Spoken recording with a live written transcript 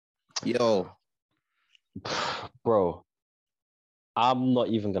Yo, Bro, I'm not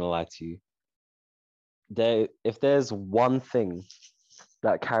even gonna lie to you. If there's one thing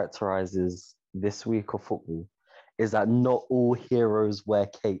that characterizes this week of football, is that not all heroes wear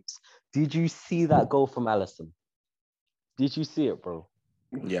capes. Did you see that goal from Allison? Did you see it, bro?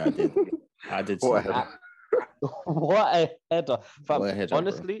 yeah, I did. I did see What a it. header. What a header. Fam, What a header,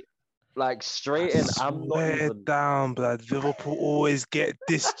 honestly, like straight in, I'm not Swear even down, blood. Liverpool always get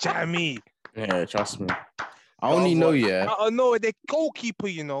this jammy. Yeah, trust me. I only know, yeah. I know the goalkeeper,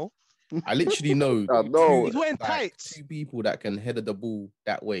 you know. I literally know no. He's wearing tights. two people that can header the ball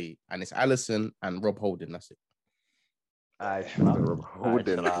that way, and it's Allison and Rob Holding. That's it. Rob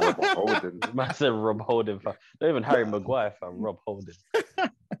Holding. Massive Rob Holding, fam. Not even Harry Maguire, fam. Rob Holding. I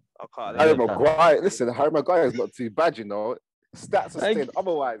can't. Harry Maguire. Listen, Harry Maguire is not too bad, you know. Stats are saying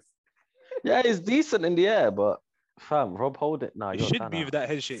otherwise. Yeah, he's decent in the air, but fam, Rob Holding. Nah, You you're should be with that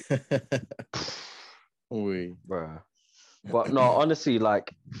head shape. Oi. Bruh. But no, honestly,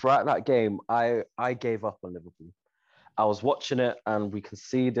 like throughout that game, I gave up on Liverpool. I was watching it and we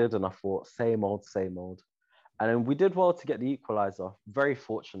conceded, and I thought, same old, same old. And then we did well to get the equaliser. Very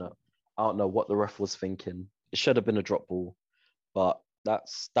fortunate. I don't know what the ref was thinking. It should have been a drop ball, but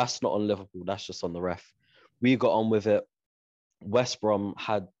that's not on Liverpool. That's just on the ref. We got on with it. West Brom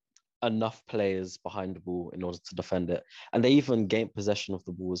had enough players behind the ball in order to defend it, and they even gained possession of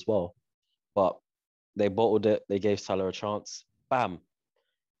the ball as well. But they bottled it. They gave Salah a chance. Bam.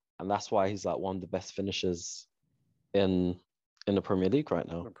 And that's why he's like one of the best finishers in the Premier League right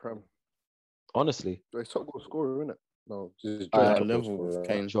now. Honestly. He's top goal scorer, isn't it? No, just level with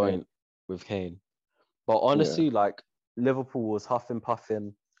Kane. Joint with Kane. But honestly, like Liverpool was huffing,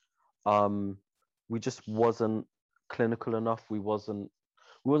 puffing. We just wasn't clinical enough. We wasn't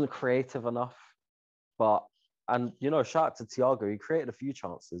creative enough. And you know, shout out to Thiago. He created a few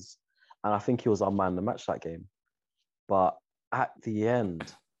chances. And I think he was our man in the match that game. But at the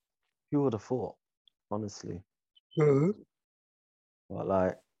end, who would have thought, honestly? But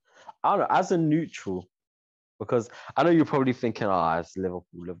like, I don't know, as a neutral, because I know you're probably thinking, it's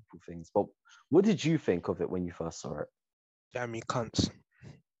Liverpool things. But what did you think of it when you first saw it? Jammy cunts.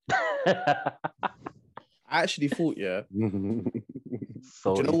 I actually thought,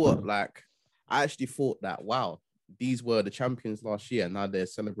 So do you know what? Like, I actually thought that, wow, these were the champions last year, and now they're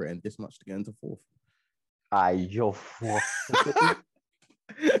celebrating this much to get into fourth. You're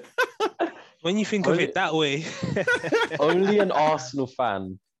When you think of it that way, only an Arsenal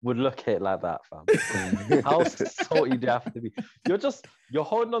fan would look at it like that, fam. How salty do you have to be? You're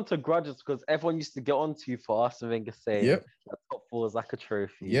holding on to grudges because everyone used to get on to you for Arsene Wenger saying that top four is like a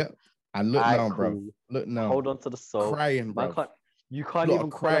trophy. Yep. And look now, bro. Look now. Hold on to the soul. Crying, bro. You can't even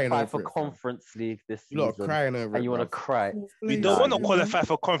qualify for Conference League this season. You lot are crying over it, and you want to cry. We don't want to qualify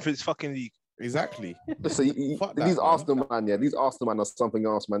for Conference fucking League. Exactly. Listen, these Arsenal man are something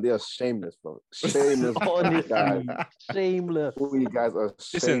else, man. They are shameless, bro. Shameless. Honestly, shameless. All you guys are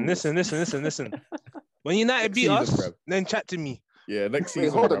shameless. Listen. When United beat us, then chat to me. Yeah, next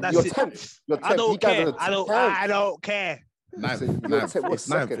season. Hold on, you're 10th. I don't care. I don't care. It's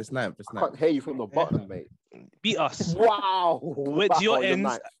ninth. I can't hear you from the bottom, mate. Beat us. Wow. We went to your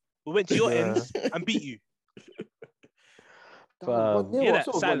ends. We went to your ends and beat you. I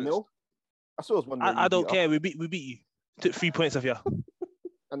saw it was 1-0. I don't care. We beat you. Took 3 points off you.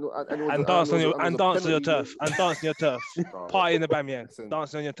 And dance on your turf. Party in the Bamyang.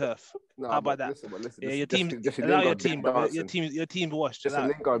 Dance on your turf. How about that? Listen, your team. Your team washed. Jesse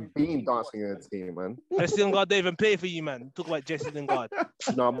Lingard being dancing in the team, man. Jesse Lingard didn't even play for you, man. Talk about Jesse Lingard.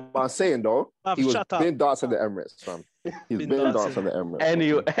 No, but I'm saying though, he was been dancing the Emirates, fam. He's been dancing the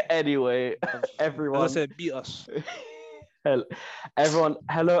Emirates. Anyway, everyone. I said, beat us. Everyone,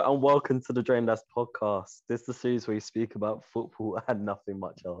 hello and welcome to the Drain Dash podcast. This is the series where we speak about football and nothing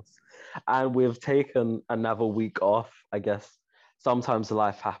much else. And we've taken another week off. I guess sometimes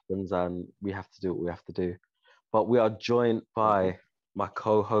life happens and we have to do what we have to do. But we are joined by my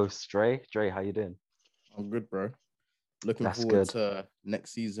co-host Dre. Dre, how you doing? I'm good, bro. Looking forward to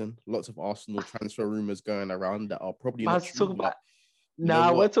next season. Lots of Arsenal transfer rumors going around that are probably not true.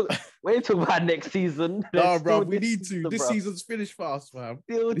 Nah, we're talking about next season. No, bro, we need to. This season's finished for us, man.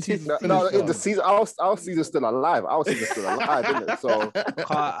 The season, our season's still alive. Our season's still alive, isn't it? So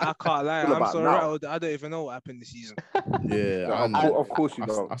I can't lie. I'm so rattled. I don't even know what happened this season. Yeah, of course you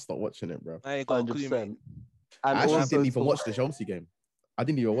don't. I stopped watching it, bro. I ain't got a clue, mate. I actually didn't even watch the Chelsea game. I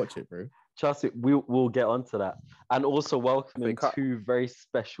didn't even watch it, bro. Trust it, we'll get onto that. And also welcoming two very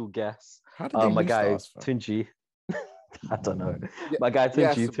special guests. My guy Tunji. I don't know. My guy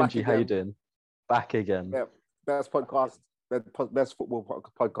Tunji, how you doing? Back again. Yeah, best podcast best football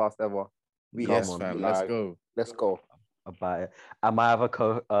podcast ever. Yes, fam. Let's go. Let's go. About it. I might have a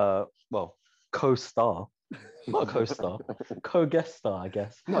co-star. Not a co-star. Co-guest star, I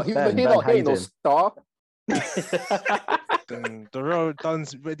guess. No, he's not no star. The road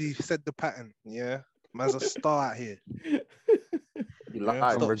done's ready set the pattern. Yeah. Man's a star out here. He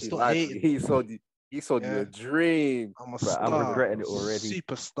lied. He sold you a dream. I'm a star. I'm regretting it already.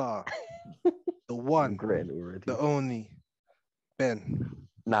 Superstar. The one. I'm regretting it already. The only. Ben.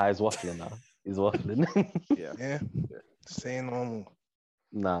 Nah, he's waffling now. He's waffling. Yeah. Saying normal.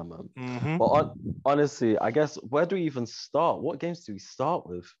 Nah, man. Mm-hmm. But honestly, I guess, where do we even start? What games do we start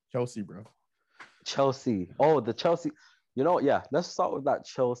with? Chelsea, bro. Chelsea. Oh, the Chelsea. You know, yeah. Let's start with that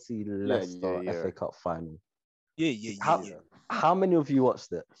Chelsea-Leicester FA Cup final. Yeah. How many of you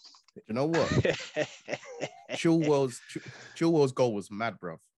watched it? You know what? Chilwell's goal was mad,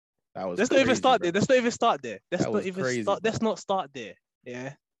 bro. That was. Let's not even start there. Let's not start there.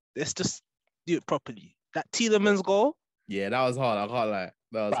 Yeah. Let's just do it properly. That Tielemans goal. Yeah, that was hard. I can't lie.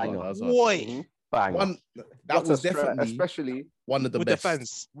 That was hard. Boy. Bang. That was definitely, especially one of the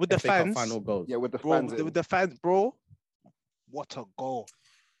best. With the fans. Final goals. Yeah, with the bro, fans. With the fans, bro. What a goal.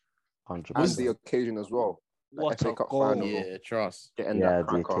 100%. And the occasion as well. What a Cup goal. final. Yeah, trust. The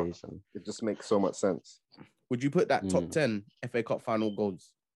occasion. It just makes so much sense. Would you put that top 10 FA Cup final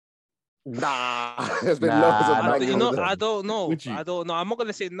goals? Nah. There's been loads of I don't know. I'm not going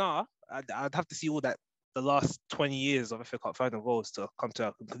to say nah. I'd have to see all that, the last 20 years of FA Cup final goals to come to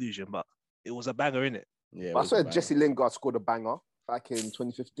a conclusion, but it was a banger, innit? Yeah. I saw Jesse Lingard scored a banger back in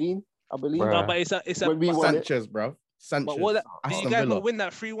 2015, I believe. Bruh. No, but it's a Sanchez, bro. Sanchez. But did you guys not win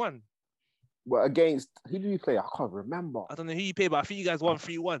that 3-1? Well, against who did you play? I can't remember. I don't know who you played, but I think you guys won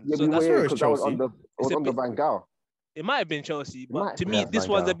 3-1. Yeah, so that's where it was under Van Gaal. It might have been Chelsea, but to me, this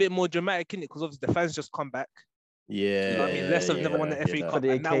one's a bit more dramatic, innit? Because obviously the fans just come back. Yeah. You know what I mean? Leicester have never won the FA Cup,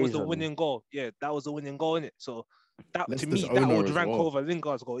 and that was the occasion. winning goal. Yeah, that was the winning goal, innit? So that to Leicester's me, that would owner rank as well. over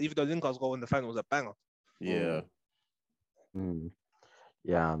Lingard's goal, even though Lingard's goal in the final was a banger. Yeah.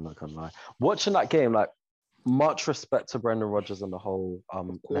 Yeah, I'm not gonna lie. Watching that game, like, much respect to Brendan Rodgers and the whole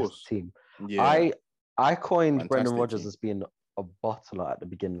Leicester team. Yeah. I coined Fantastic Brendan Rodgers team. as being a bottler at the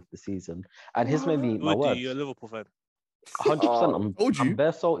beginning of the season, and his made me eat my Would words. you? You're a Liverpool fan. 100%. I'm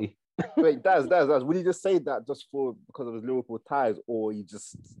very salty. Wait, Daz, would you just say that just because of his Liverpool ties, or you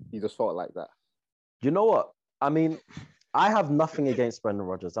just felt like that? You know what? I mean, I have nothing against Brendan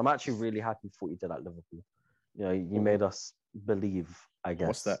Rodgers. I'm actually really happy for what he did at Liverpool. You know, he made us believe, I guess,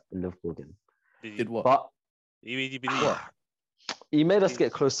 What's that? in Liverpool again. Did what? But He made you believe what? he made us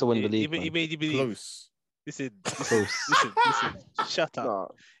get close to win the league. He made you believe. Close. Listen. Close. Shut up.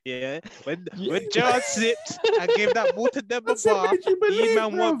 No. Yeah. When Gerrard slipped and gave that ball to Demba Ba, you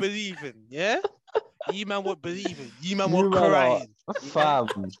man weren't believing. Yeah? You man weren't believing. You man were crying. Fam.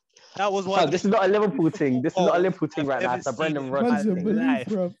 That was one. This is not a Liverpool thing. This is not a Liverpool thing right now. It's a Brendan Rodgers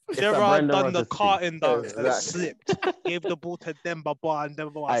thing. Gerrard done the carting dance and slipped. Gave the ball to Demba Ba and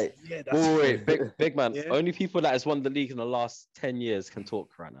Demba Ba said, yeah, that's wait, big man. Yeah? Only people that has won the league in the last 10 years can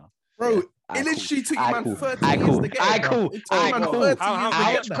talk right now. Bro, it literally took you, man, 30 years to get it, bro. It took you, man, 30 years How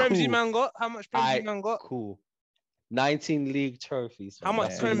much to get Prem's that. you man got? How much Prem's you man got? Cool. 19 league trophies. How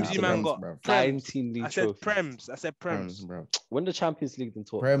much Prem's you man got? 19 league trophies. I said Prem's. bro. Win the Champions League then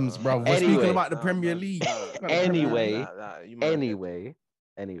talk. Prems, bro. We're Anyway. speaking about the Premier League. Anyway,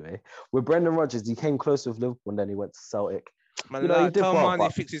 with Brendan Rodgers, he came close with Liverpool and then he went to Celtic. Man, You know, he did tell well, Mane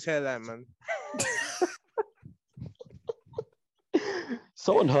but- fix his hairline, man.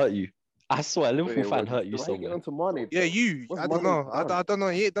 Someone hurt you. I swear, a Liverpool fan hurt you Why so you get much. onto Mane? Yeah, you. What's I don't Mane know. done? I don't know.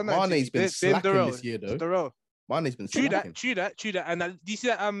 He ain't done that. Mane's been slacking this year, though. Mane's been True slacking. that. And do you see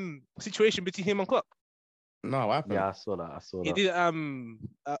that situation between him and Klopp? No, what happened? Yeah, I saw that. He did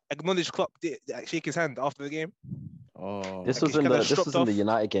acknowledge Klopp, did shake his hand after the game. Oh, This Like was he's in kinda the stropped off.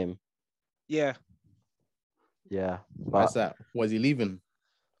 United game. Yeah. Yeah. why's that? Was he leaving?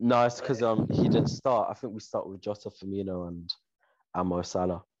 No, it's because he didn't start. I think we start with Jota, Firmino, and Mo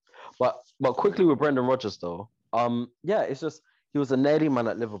Salah. But quickly with Brendan Rodgers though, yeah, it's just he was a nerdy man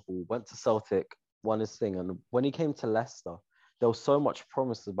at Liverpool, went to Celtic, won his thing, and when he came to Leicester, there was so much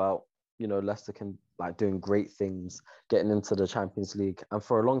promise about, you know, Leicester can like doing great things, getting into the Champions League, and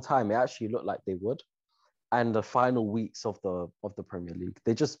for a long time it actually looked like they would. And the final weeks of the Premier League,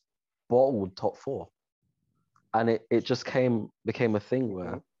 they just bottled top four, and it just became a thing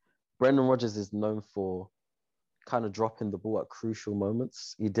where Brendan Rodgers is known for kind of dropping the ball at crucial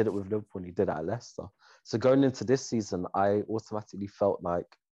moments. He did it with Liverpool and he did it at Leicester. So going into this season, I automatically felt like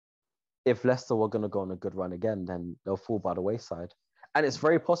if Leicester were going to go on a good run again, then they'll fall by the wayside. And it's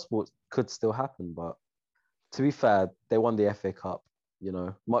very possible it could still happen, but to be fair, they won the FA Cup. You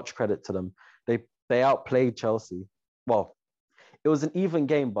know, much credit to them. They outplayed Chelsea. Well, it was an even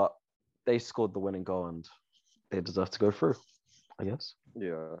game, but they scored the winning goal and they deserve to go through, I guess.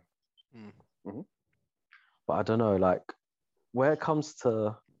 Yeah. Mm-hmm. But I don't know, like, where it comes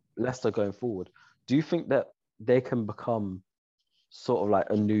to Leicester going forward, do you think that they can become sort of like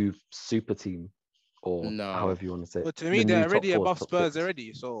a new super team, or however you want to say it? But to me, they're already above Spurs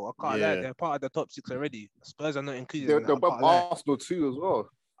already, so I can't lie. They're part of the top 6 already. Spurs are not included. They're above Arsenal too as well.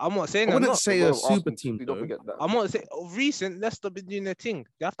 I'm not saying I wouldn't say a super team. Don't forget that. I'm not saying recent Leicester been doing their thing.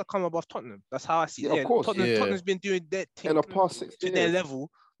 They have to come above Tottenham. That's how I see it. Of course. Tottenham's been doing their thing in the past 6 to their level,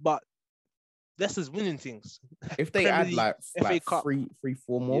 but Leicester's winning things. If they add like three,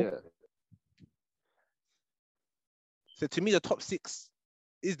 4 more. Yeah. So to me, the top 6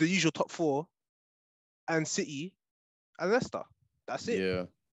 is the usual top 4, and City and Leicester. That's it. Yeah.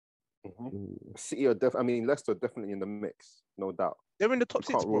 Mm-hmm. City are Leicester are definitely in the mix, no doubt. They're in the top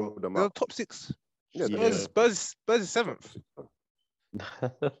 6, bro. They're the top 6. Yeah, Spurs is 7th.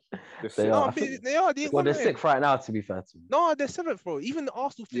 They are. They are. Well, they're 6th right now, to be fair to me. No, they're 7th, bro. Even the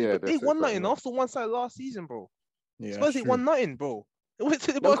Arsenal team, they won nothing. Arsenal won side last season, bro. Yeah, Spurs ain't won nothing, bro. They went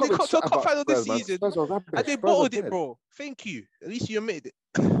to the cup final this season, and they bottled it, bro. Thank you. At least you admitted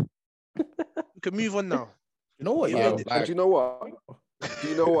it. We can move on now. You know what? Do you know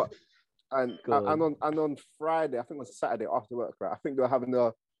what? And on Friday, I think it was Saturday after work, right? I think they were having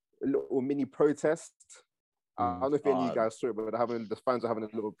a little mini protest. I don't know if any of you guys saw it, but the fans are having a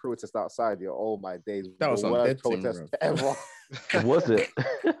little protest outside here. Oh my days! That was the worst protest ever. Was it?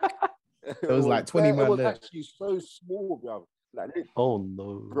 It was like 20 man. It was actually so small, bro. Like, oh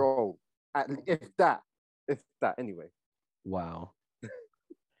no, bro. If that. Anyway. Wow.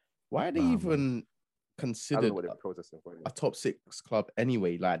 Why are they even considered a top 6 club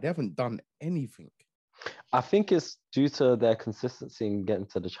anyway? Like, they haven't done anything. I think it's due to their consistency in getting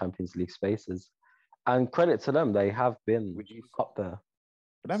to the Champions League spaces. And credit to them, they have been up there.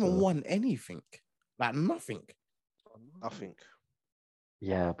 But they haven't won anything. Like, nothing. Nothing.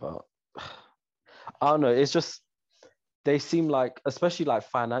 Yeah, but I don't know. It's just, they seem like, especially like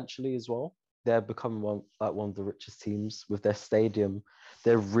financially as well, they're becoming one of the richest teams with their stadium.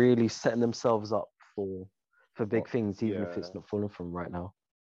 They're really setting themselves up for big things, even if it's not falling from right now.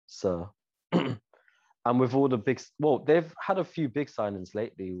 So, and with all the big, they've had a few big signings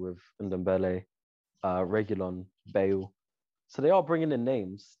lately with Ndombele, Reguilon, Bale. So they are bringing in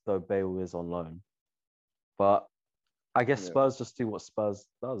names, though Bale is on loan. But I guess Spurs just do what Spurs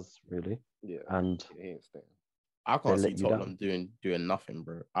does, really. Yeah. And I can't see Tottenham doing nothing,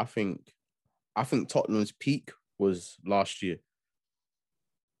 bro. I think Tottenham's peak was last year.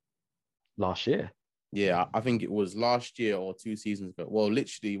 Last year? Yeah, I think it was last year or 2 seasons ago. Well,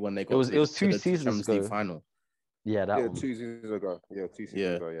 literally when they got it was 2 seasons ago. Final. Yeah, that one. 2 seasons ago. Yeah, 2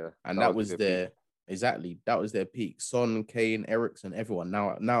 seasons ago. Yeah, and that was their exactly. That was their peak. Son, Kane, Eriksen, everyone.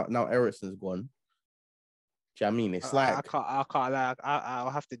 Now Eriksen's gone. Do you know what I mean? It's like I can't lie. I'll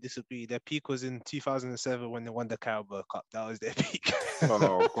have to disagree. Their peak was in 2007 when they won the Carabao Cup. That was their peak.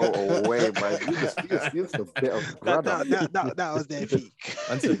 Oh, go away, man! You just a bit of that was their peak.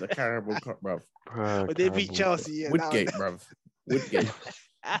 Until the Carabao Cup, bruv. But they beat Chelsea. Yeah, Woodgate, bruv. Woodgate,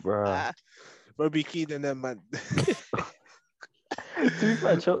 bruh. Robbie Keane and them, man. To be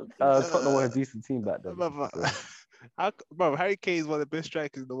fair, Tottenham were a decent team back then. Bro, Harry Kane is one of the best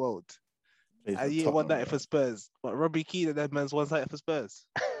strikers in the world. And he won that for Spurs. But Robbie Keane and that man's 1 night for Spurs.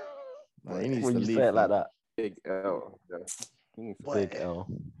 When you say it like that. Big L. Yeah. Big L.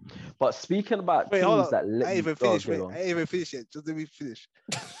 But speaking about teams that I ain't even finished yet. Just let me finish.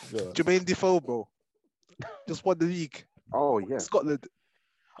 Jermaine Defoe, bro. Just won the league. Oh, yeah. Scotland.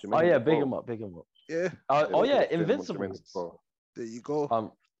 Big him up. Yeah. Invincibles. There you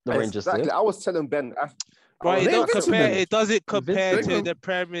go. The Rangers. Exactly. I was telling Ben. Right, it doesn't compare to the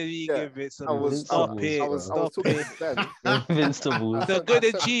Premier League Invincibles. Stop it. Invincibles. It's a good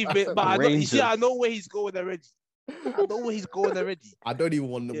achievement, but I know where he's going already. I don't even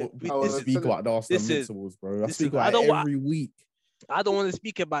want to speak about the Arsenal Invincibles, bro. I speak about it every week. I don't want to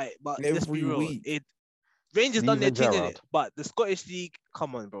speak about it, but let's be real. Rangers done their thing in it, but the Scottish League,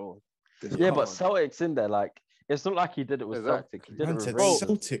 come on, bro. But Celtic's in there, like. It's not like he did it with Celtic. He did it with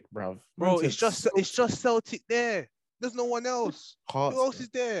Celtic, bro. Bro, it's just Celtic there. There's no one else. Who else is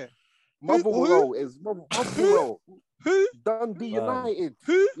there? Motherwell is Motherwell. Who? Dundee United.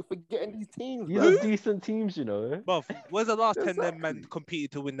 Who? You're forgetting these teams. These are decent teams, you know. Bro, where's the last 10 men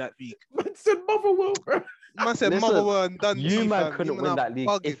competed to win that league? Man said Motherwell, bro. Man said Listen, Motherwell and Dundee, you man fam. couldn't You win man that league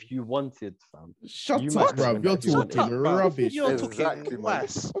bugging. if you wanted, fam. Shut You up, man bruv. couldn't You're win that if you talking wanted. rubbish. You're Exactly, talking man.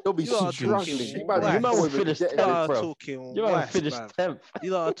 west. They'll be You are struggling. talking Man, you west. man won't even finished get You it, are bro. talking You man west, finished fam. 10th.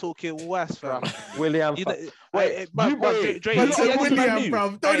 You are talking west, fam. William. You know, Wait, Drake, Man you see said how these man William, move?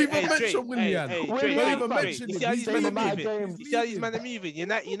 bruv. Don't even Drake, mention William. William, Don't fam. even mention You him. see how these man are Matt moving? James. You see how these man are moving?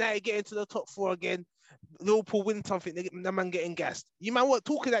 United get into the top 4 again. Liverpool win something, the man getting gassed. You man weren't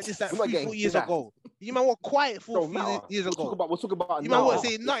talking like this like We're not 3-4 getting years gassed. ago. You man were quiet 4 Don't matter. years ago. We'll talk about You man now. weren't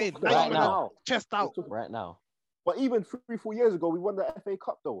saying nothing. We'll talk Right about now. Chest out. Right now. But even 3-4 years ago, we won the FA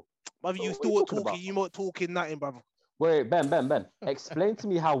Cup though. Brother, So you what still are you weren't talking talking. about? You weren't talking nothing, brother. Wait, Ben. Explain to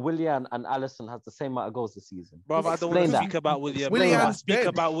me how William and Allison has the same amount of goals this season. Brother, I don't want Explain to that. speak about William. Explain If I that. speak dead.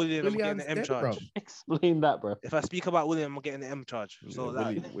 about William, I'm getting William's the M dead, charge. bro. Explain that, bro. If I speak about William, I'm getting the M charge. So Yeah,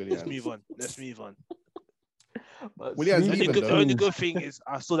 let's Williams. move on. Let's move on. But William's speaking leaving, of though. The only good thing is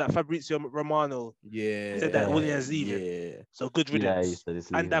I saw that Fabrizio Romano Yeah. said that William's leaving. Yeah. So good Yeah, he riddance. said he's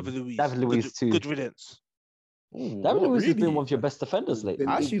And leaving. David Luiz. David Luiz too. Good riddance. Ooh, David what, Luiz has been really? one of your best defenders lately.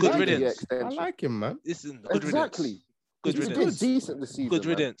 Then I actually Good like him. riddance. I like him, man. Listen, good Exactly. riddance. Good He's riddance. been decent this season. Good man.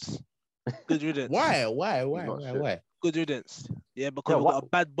 riddance. Good riddance. Why? not shit. Why? Good riddance. Yeah, because we've got a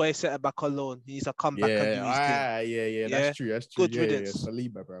bad boy set back on loan. He needs to come back and do his thing. Yeah. Yeah? That's true. That's true. Good Yeah, riddance.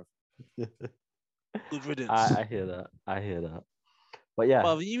 Saliba, bro. Good riddance. I hear that. But yeah,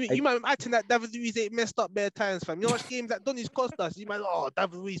 Well, you might acting that David Luiz ain't messed up bare times, fam. You know what games that Donny's cost us? You might,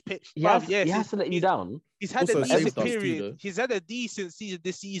 David Luiz pick. he has to let you down. He's had Also a decent saved us too, period. though. He's had a decent season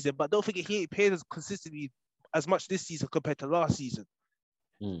this season, but don't forget he ain't paid us consistently as much this season compared to last season.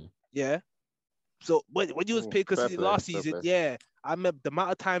 Yeah. So when he was paid consistently last season, yeah, I remember the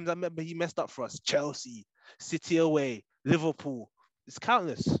amount of times he messed up for us. Chelsea, City away, Liverpool. It's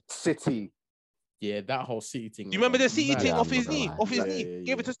countless. City. Yeah, that whole City thing. Do you remember the City thing Yeah, off I'm his not gonna knee? lie. Off his Yeah, knee. yeah,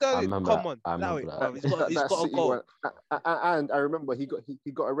 Gave it to I Sterling. remember Come that. on. I Allow remember it, that. bro. He's got a City goal. one. And I remember he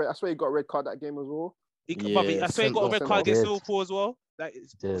got a red. I swear he got a red card that game as well. I swear he got a red sent card off. against Did. Liverpool as well. Like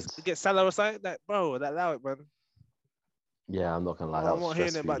Did. against Salah or something. Like, bro, allow it, man. Yeah, I'm not gonna lie. That I'm was not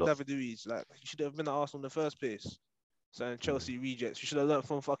hearing stressful. about David Luiz. Like, he should have been at Arsenal in the first place. Saying Chelsea rejects. You should have learned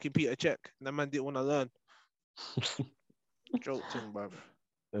from fucking Peter Cech. That man didn't want to learn. Joke thing,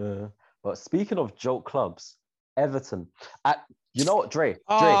 bruv. But speaking of joke clubs, Everton. You know what, Dre?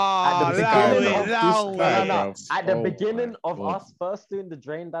 At the beginning of us first doing the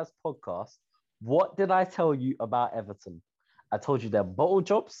Drain Dads podcast, what did I tell you about Everton? I told you they're bottle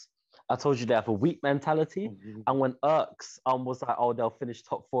jobs. I told you they have a weak mentality. And when Irks was like, they'll finish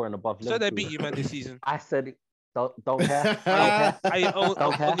top 4 and above Liverpool. So they beat you, man, this season. I said, don't care.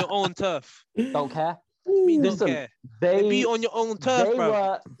 On your own turf. Don't care. Listen, don't care. They beat on your own turf,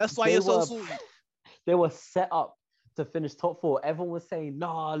 bro. That's why you're so salty. They were set up to finish top 4. Everyone was saying,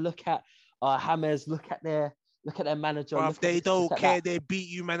 "No, look at James. Look at their manager." Bruv, they don't care. They beat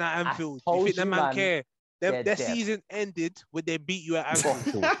you, man, at Anfield. You think the man care? Their season ended when they beat you at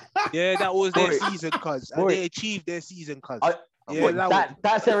Anfield. Yeah, that was their season, cuz. And they achieved their season, cuz.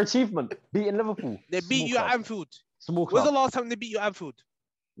 That's their achievement. Beating Liverpool. They beat you at Anfield. Small club. When's the last time they beat you at Anfield?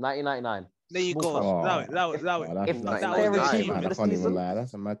 1999. There you go. Allow it. If that's their achievement for the season,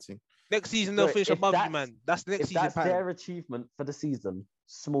 that's a mad thing. Next season they'll finish above you, man. That's the next season. If that's their achievement for the season,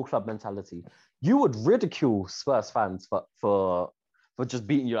 small club mentality. You would ridicule Spurs fans for just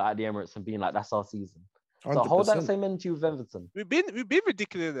beating you at the Emirates and being like, "That's our season." 100%. So hold that same energy with Everton. We've been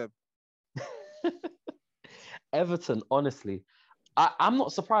ridiculous them. Everton, honestly, I'm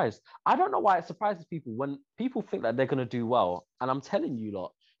not surprised. I don't know why it surprises people when people think that they're gonna do well. And I'm telling you,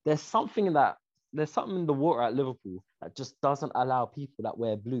 lot, there's something in the water at Liverpool that just doesn't allow people that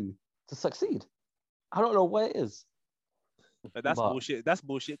wear blue to succeed. I don't know what it is. But that's bullshit. That's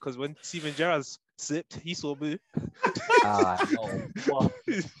bullshit because when Steven Gerrard slipped, he saw blue. That's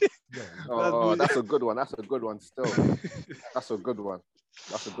a good one. That's a good one still. That's a good one.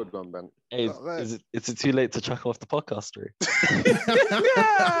 That's a good one, Ben. Hey, is it too late to chuck off the podcast, Ray?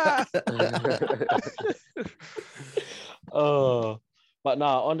 But no,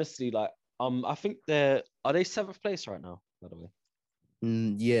 honestly, like, I think are they 7th place right now, by the way?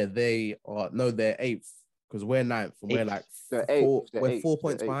 Yeah, they are. No, they're 8th because we're 9th and we're like we're 4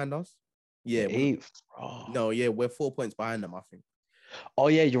 points behind us. Yeah, 8th. We're 4 points behind them, I think. Oh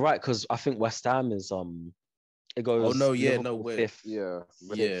yeah, you're right, because I think West Ham is it goes. Oh no, yeah, Liverpool we're 5th.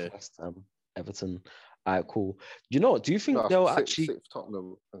 Yeah. West Ham, Everton. All right, cool. Do you know what? Do you think they'll actually 6th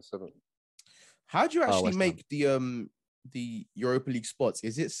Tottenham and 7th? How do you actually make the Europa League spots?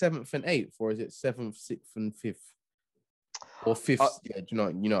 Is it 7th and 8th, or is it 7th, 6th, and 5th, or 5th? Yeah, do you know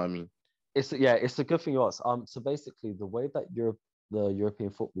what I mean? It's a good thing you asked. So basically, the way that the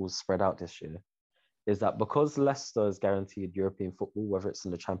European football is spread out this year is that because Leicester is guaranteed European football, whether it's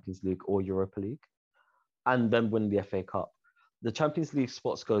in the Champions League or Europa League, and then win the FA Cup, the Champions League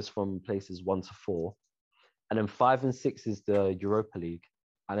spots goes from places 1 to 4, and then 5 and 6 is the Europa League,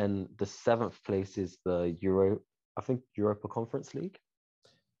 and then the 7th place is the Europa Conference League.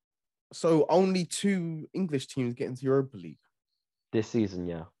 So only 2 English teams get into Europa League this season,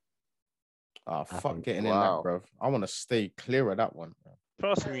 yeah. Oh, fuck getting in that, bro. I want to stay clear of that one, bro.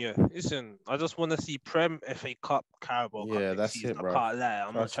 Trust me, yeah. Listen, I just want to see Prem, FA Cup, Carabao Cup. Yeah, that's it, bro. I can't lie.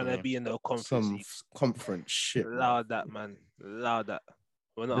 I'm not trying to be in the conference. Some conference shit. Allow that, man. Allow that.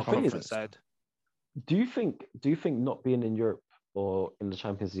 We're not a conference side. Do you think not being in Europe or in the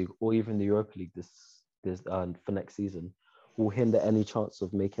Champions League or even the Europa League this for next season will hinder any chance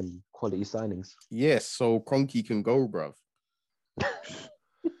of making quality signings? Yes, so Kroenke can go, bro.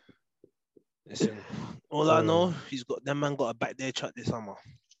 Listen, all I know, that man got a back there chat this summer.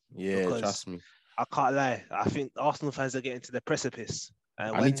 Yeah, trust me. I can't lie. I think Arsenal fans are getting to the precipice.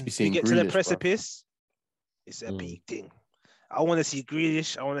 And I need to be seeing get Grealish, to the precipice, bro. It's a big thing. I want to see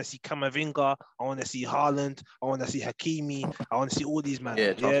Grealish. I want to see Camavinga. I want to see Haaland. I want to see Hakimi. I want to see all these men.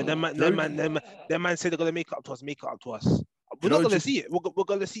 Yeah, them man said they're going to make it up to us. We're not going to see it. We're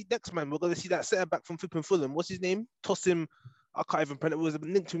going to see next, man. We're going to see that centre back from flipping Fulham. What's his name? Toss him. I can't even pronounce it. It was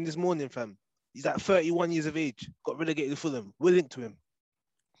linked to him this morning, fam. He's at 31 years of age. Got relegated to Fulham. We're linked to him.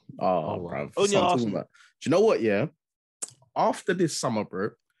 Oh, bro. Only Arsenal. Do you know what, yeah? After this summer,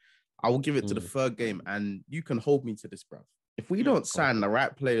 bro, I will give it to the third game, and you can hold me to this, bro. If we don't sign the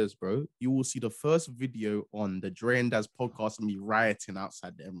right players, bro, you will see the first video on the Dre and Daz podcast and me rioting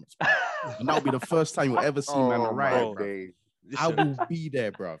outside the Emirates, bro. And that'll be the first time you'll ever see man riot, bro. I will be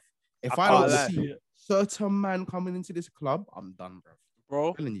there, bro. If I don't see certain man coming into this club, I'm done, bro.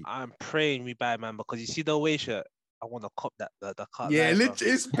 Bro, I'm praying we buy, man, because you see the away shirt. I want to cop that. The car. Yeah,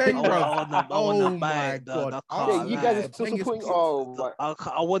 literally, it's bang, bro. I want to buy the car. Yeah, you guys are still supporting.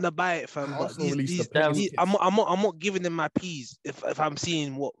 I want to buy it, fam. But I'm not giving them my peas if I'm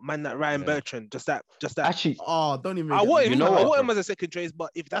seeing what man that Ryan Bertrand just that. Actually, don't even. I want him as a second choice, but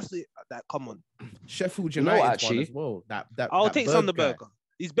if that's it, that come on. Sheffield United one as well. I'll take Sunderberg.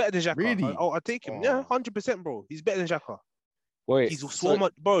 He's better than Xhaka. Really? I'll take him. Yeah, 100%, bro. He's better than Xhaka. Wait, he's so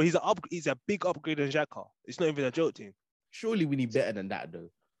much, bro. He's a big upgrade on Xhaka. It's not even a joke team. Surely we need better than that, though.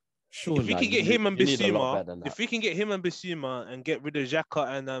 Surely. If we can get him and Bissouma, and get rid of Xhaka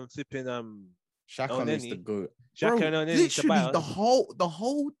and flipping Xhaka needs to go. Xhaka and Elneny needs to buy us. the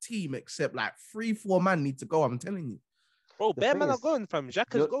whole team except like 3-4 man need to go. I'm telling you. Bro, bare man are going, fam.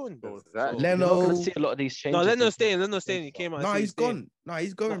 Xhaka's going, bro. Leno. You're not going to see a lot of these changes. No, Leno's staying. He came out. No, he's gone. No,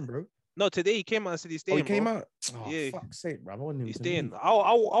 he's going, bro. No, today he came out and said he's staying. He came out. Yeah, fuck's sake, bro. I want him he's to staying. leave. I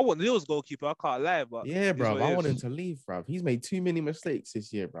want Leo's goalkeeper. I can't lie, but yeah, bro. I want him to leave, bro. He's made too many mistakes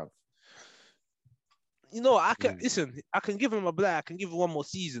this year, bro. You know, I can listen. I can give him a black. I can give him one more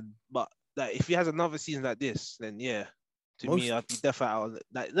season, but like if he has another season like this, then yeah, me, I'd be definitely out.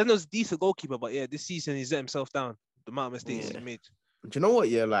 Like Leno's a decent goalkeeper, but yeah, this season he's let himself down. The amount of mistakes he made. Do you know what?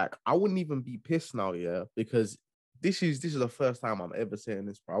 Yeah, like I wouldn't even be pissed now, yeah, because this is the first time I'm ever saying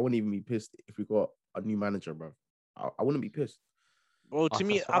this, bro. I wouldn't even be pissed if we got a new manager, bro. I wouldn't be pissed. Bro, to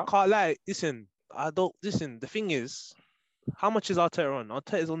me, I can't lie. Listen, the thing is, how much is Arteta on?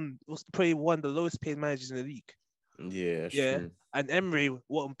 Arteta's was probably one of the lowest paid managers in the league. Yeah, true. And Emery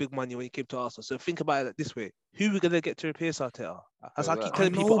won big money when he came to Arsenal. So think about it this way: who are we gonna get to replace Arteta? As I keep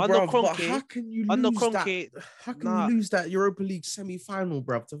telling people, under Kroenke, how can you lose that Europa League semi-final,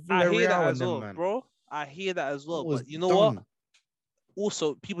 bro? To Villarreal, I hear that as well, man. Bro. I hear that as well. But you know what?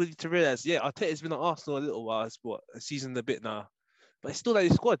 Also, people need to realize, Arteta's been at Arsenal a little while. It's a season and a bit now, but it's still like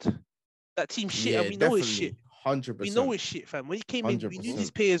his squad. That team shit, and we know it's shit. 100%. We know it's shit, fam. When he came 100%. in, we knew these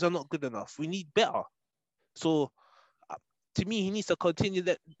players are not good enough. We need better. So, to me, he needs to continue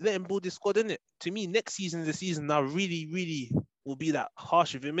let him build his squad, innit? To me, next season is the season now really, really will be that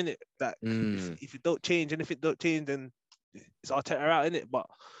harsh with him, innit? That if it don't change, and if it don't change, then it's Arteta out, innit? But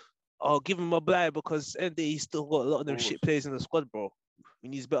I'll give him a blind because end day he's still got a lot of them shit players in the squad, bro. He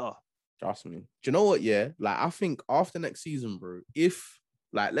needs better. Trust me. Do you know what? Yeah, like I think after next season, bro, if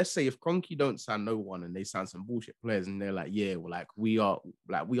like let's say if Kroenke don't sign no one and they sign some bullshit players and they're like, yeah, well, we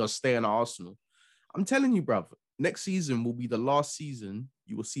are staying at Arsenal. I'm telling you, bruv, next season will be the last season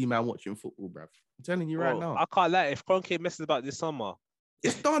you will see man watching football, bruv. I'm telling you right now. I can't lie. If Kroenke messes about this summer,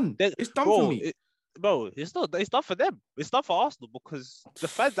 it's done. It's done for me. It's not. It's not for them. It's not for Arsenal because the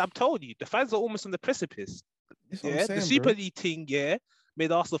fans. I'm telling you, the fans are almost on the precipice. Saying, the Super League thing, made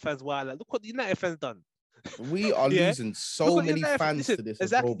Arsenal fans wild. Like, look what the United fans done. We are losing so many fans to this.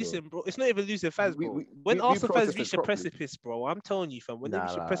 Exactly. Listen, bro. It's not even losing fans, bro. When Arsenal fans reach the precipice, bro, I'm telling you, fam. When they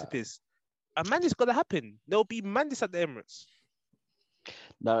reach the precipice, A madness gonna happen. There'll be madness at the Emirates.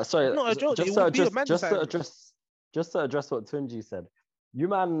 No, sorry. Not a joke. Just to address what Tunji said. You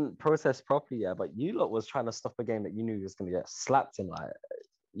man processed properly, yeah, but you lot was trying to stop a game that you knew you was gonna get slapped in. Like,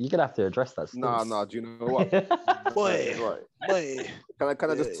 you're gonna have to address that. Still. Nah. Do you know what? Boy. Can I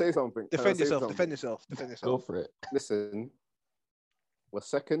just say something? Defend yourself. Go for it. Listen, we're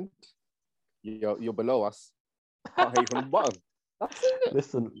second. You're below us. Can't hate from the bottom. That's it.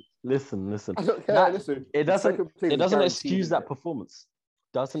 Listen. I don't care. Listen, it doesn't excuse that performance.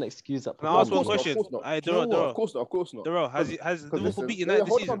 Doesn't excuse that. Can I ask one question? Of course not. Doro, has Liverpool beaten United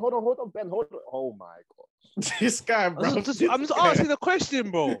this season? Hold on, Ben. Hold on. Oh my god. This guy, bro. I'm just asking the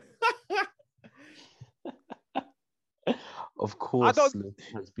question, bro. Of course, has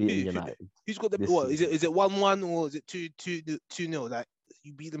beaten United. Who's got the what? Is it 1-1 or is it 2-0? Like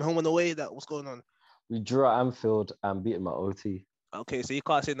you beat them home and away. That what's going on? We drew at Anfield and beat them at OT. Okay, so you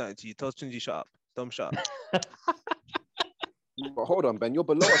can't say nothing to you. Tell Tunji shut up. Dumb shut up. But hold on, Ben. You're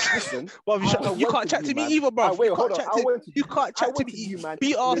below us. Listen, you can't chat to me either, bro. Wait, hold on. You can't chat to me, man.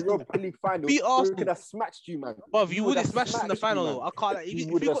 Beat Arsenal. Beat Arsenal. Could have smashed you, man. Bro, you would have smashed us in the final, though. I can't. If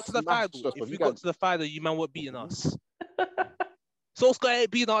you got to the final, you man weren't beating us. Solskjaer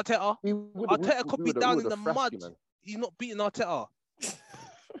ain't beating Arteta. Arteta could be down in the mud. He's not beating Arteta.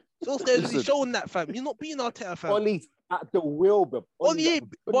 Solskjaer's really showing that, fam. You're not beating Arteta, fam. Ollie's at the wheel, bro. When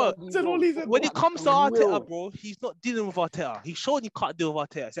it comes to Arteta, bro, he's not dealing with Arteta. He's showing he can't deal with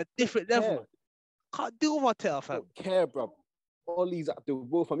Arteta. It's a different level. Can't deal with Arteta, fam. Don't care, bro. Ollie's at the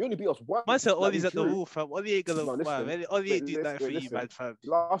wheel, fam. You only beat us once. Man said Ollie's at the wheel, fam. Ollie ain't gonna Ollie ain't doing that for you, man, fam.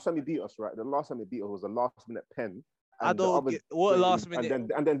 Last time he beat us, right? The last time he beat us was the last minute pen. I don't get what a last minute.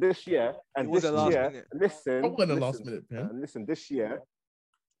 And then this year, listen,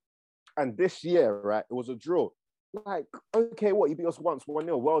 this year, right? It was a draw. Like, okay, what? You beat us once,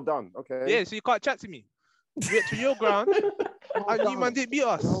 1-0. Well done. Okay. Yeah, so you can't chat to me. You went to your ground, and you man didn't beat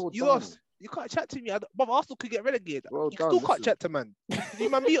us. You lost. You can't chat to me. But Arsenal could get relegated. You still can't chat to man. Did you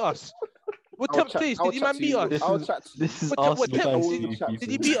man beat us? What 10th place? Did you man beat us? This is what 10th?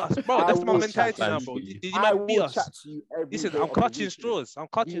 Did you beat us, bro? That's my mentality now, bro. Did you man beat us? Listen, I'm clutching straws.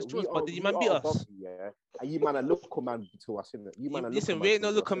 But did you man beat us? And you man a local man to us, innit? Listen, we ain't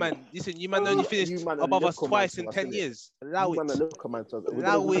no local man. Listen, you man only finished above us twice in 10 years. Allow it.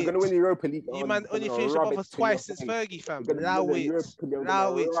 Allow it. We're gonna win the Europa League. You man only finished above us twice since Fergie, fam. Allow it.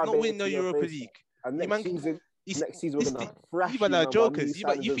 Allow it. Not win no Europa League. Next season we're gonna thrash you man are jokers.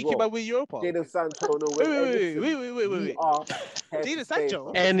 You think you might win Europa? Jadon Sancho, wait. Jadon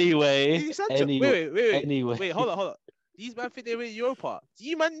Sancho. Anyway, wait, hold on. These man think they win Europa. Do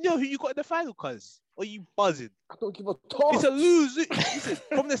you man know who you got in the final, cuz? Or you buzzing? I don't give a toss. It's a lose. Listen,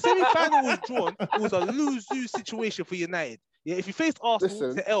 from the semi-final was drawn, it was a lose-lose situation for United. Yeah, if you face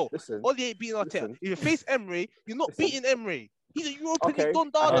Arsenal to L, Ollie ain't beating Arteta. If you face Emery, you're not beating Emery. He's a European League Don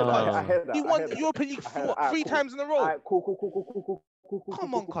Dada. He won the European League 3 times in a row. Cool.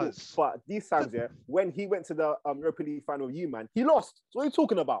 Come on, cuz. But these times, when he went to the Europa League final with you, man, he lost. So what are you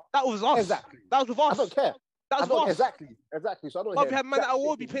talking about? That was us. Exactly. That was with us. I don't care. That's us. Exactly. So I don't. But we had man that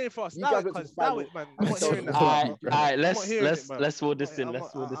will be paying for us. Now it, man. I'm not hearing that. All right. Let's roll this in.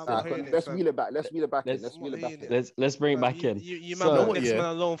 Let's reel it back. Let's bring it back in. You man, the next man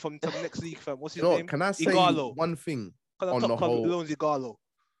alone from the next league, fam. What's his name? Can I say one thing? On the whole, on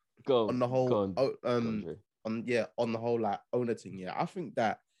the whole, like owner thing, yeah. I think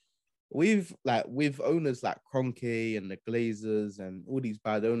that with owners like Kroenke and the Glazers and all these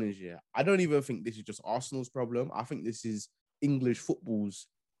bad owners, yeah, I don't even think this is just Arsenal's problem. I think this is English football's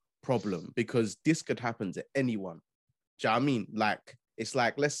problem because this could happen to anyone. Do you know what I mean? Like, it's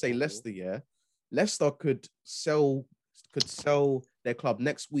like, let's say Leicester, yeah. Leicester could sell their club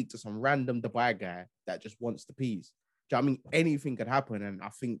next week to some random Dubai guy that just wants the peas. Do you know what I mean? Anything could happen. And I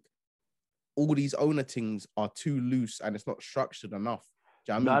think all these owner things are too loose and it's not structured enough.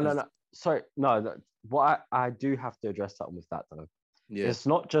 Do you know what I mean? No. Sorry, no. What I do have to address that with that though. Yeah. It's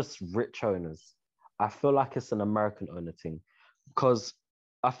not just rich owners. I feel like it's an American owner thing because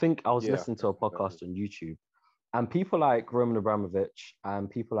I think I was listening to a podcast on YouTube and people like Roman Abramovich and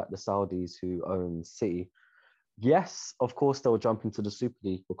people like the Saudis who own City, yes, of course they'll jump into the Super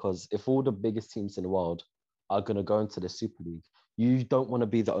League because if all the biggest teams in the world are going to go into the Super League, you don't want to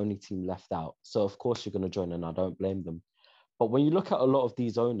be the only team left out. So of course you're going to join and I don't blame them. But when you look at a lot of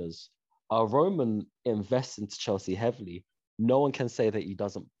these owners, Roman invests into Chelsea heavily. No one can say that he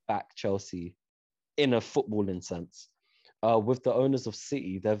doesn't back Chelsea in a footballing sense. With the owners of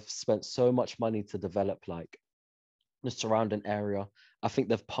City, they've spent so much money to develop like the surrounding area. I think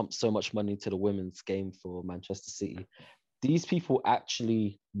they've pumped so much money to the women's game for Manchester City. these people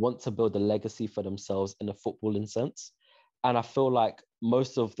actually want to build a legacy for themselves in a footballing sense. And I feel like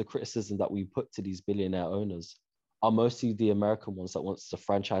most of the criticism that we put to these billionaire owners are mostly the American ones that wants to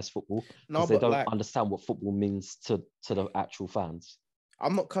franchise football because they don't understand what football means to the actual fans.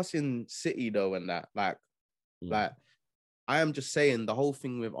 I'm not cussing City though, and that like I am just saying the whole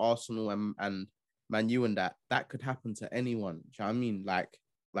thing with Arsenal and Man U and that could happen to anyone. Do you know what I mean? Like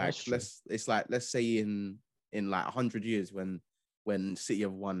let's say in like 100 years when City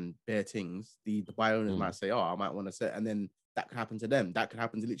have won bare things, the buy owners might say, oh, I might want to set, and then that could happen to them. That could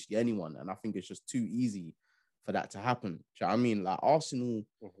happen to literally anyone. And I think it's just too easy for that to happen. Do you know what I mean? Like Arsenal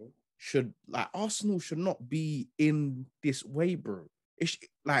should not be in this way, bro.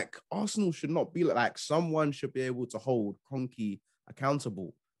 Like Arsenal should not be like someone should be able to hold Kroenke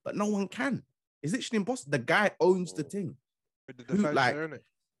accountable, but no one can. It's literally impossible. The guy owns the thing. Do you know what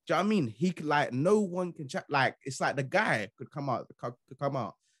I mean? He could no one can chat. Like it's like the guy could come out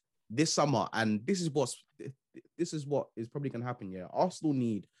this summer, and this is what is probably gonna happen. Yeah, Arsenal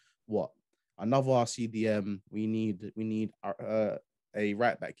need what? Another CDM. We need a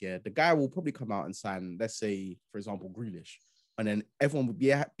right back here. The guy will probably come out and sign, let's say, for example, Grealish, and then everyone would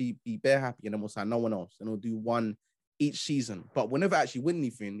be bare happy, and then we'll sign no one else, and we'll do one each season. But whenever actually win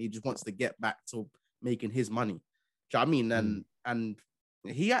anything, he just wants to get back to making his money. Do you know what I mean? And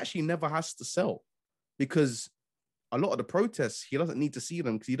he actually never has to sell because a lot of the protests, he doesn't need to see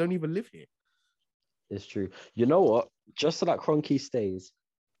them because he don't even live here. It's true. You know what? Just so that Kroenke stays,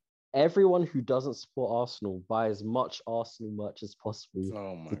 everyone who doesn't support Arsenal buy as much Arsenal merch as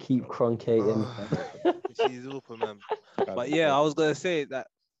possible to keep Kroenke in. She's awful, man. But yeah, I was gonna say that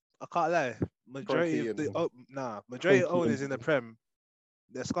I can't lie. Majority of the owners in the Prem,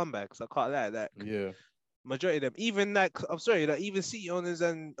 they're scumbags. I can't lie. That majority of them, even even City owners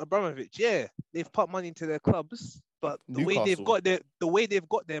and Abramovich, they've put money into their clubs, but the way they've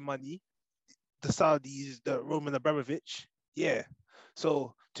got their money, the Saudis, the Roman Abramovich,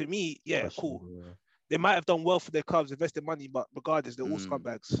 So to me, cool. Yeah. They might have done well for their clubs, invested money, but regardless, they're all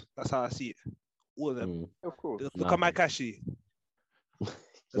scumbags. That's how I see it. All of them. Of course. Look at Mike Ashley.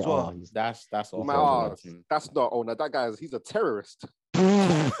 As well. That's that's not owner. That guy he's a terrorist.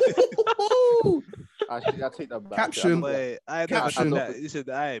 Actually, I take that back. Caption.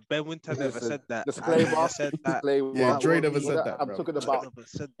 Ben Winter never said that. Disclaimer. Yeah, Dre never said that. I'm talking about.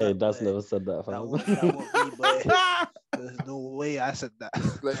 Das never said that. That won't be, boy. There's no way I said that.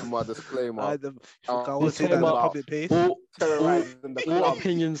 Disclaimer. I would say that in public place. All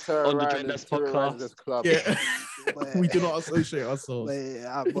opinions on the Dreadnoughts podcast. Club. Yeah. We do not associate ourselves.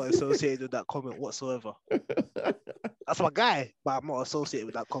 I'm not associated with that comment whatsoever. That's my guy, but I'm not associated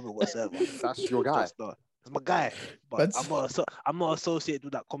with that comment whatsoever. That's your guy. That's my guy, but I'm not associated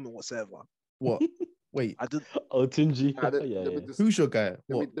with that comment whatsoever. What? Wait. I did. Oh, Tunji. Who's your guy?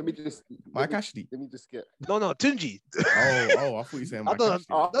 Let me just. Mike Ashley. Let me just get. No, Tunji. Oh, I thought you said Mike Ashley.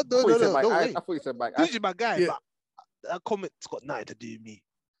 No. I thought you said Mike. Tunji, my guy. But that comment's got nothing to do with me.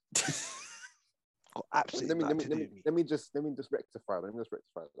 Got absolutely nothing to do with me. Let me just rectify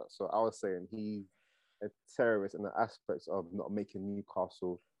that. So I was saying he's a terrorist in the aspects of not making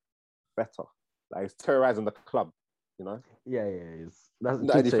Newcastle better. Like he's terrorizing the club, you know? Yeah. That's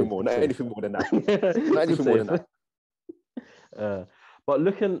not anything more than that. But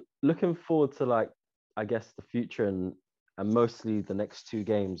looking forward to, like, I guess the future and mostly the next two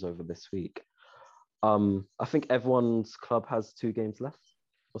games over this week. I think everyone's club has 2 games left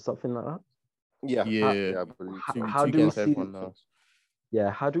or something like that. Yeah. I believe. How do we see?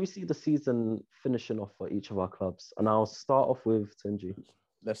 How do we see the season finishing off for each of our clubs? And I'll start off with Tunji.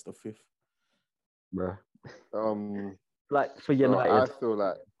 Leicester 5th. Bruh. Like for United, I feel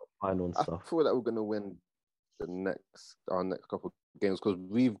like final and stuff. I feel like we're gonna win our next couple of games because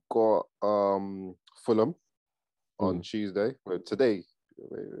we've got Fulham on Tuesday. Today,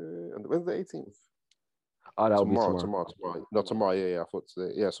 when's the 18th? Oh, that'll be tomorrow. No, tomorrow. Yeah, I thought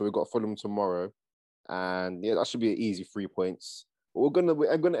today. Yeah, so we've got Fulham tomorrow, and that should be an easy 3 points. But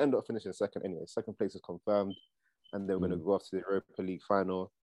we're gonna end up finishing second anyway. Second place is confirmed, and then we're gonna go off to the Europa League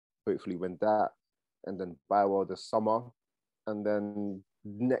final. Hopefully, win that, and then buy well this summer, and then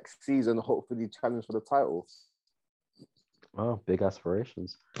next season hopefully challenge for the title. Wow, big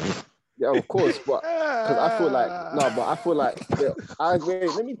aspirations. Yeah, of course, but because I feel like let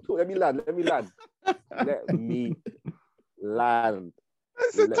me land. Land.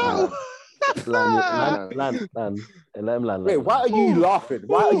 Let him land. Wait, why are you laughing?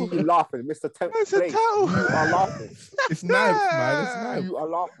 Mr. 10th place? You are laughing. It's ninth, man. It's ninth. You are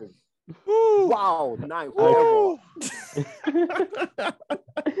laughing. Wow, ninth. Whatever.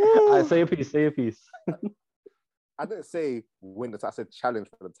 Say a piece. I didn't say win the title. I said challenge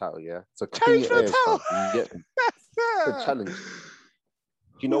for the title. Yeah. So Challenge for the title. The challenge. Do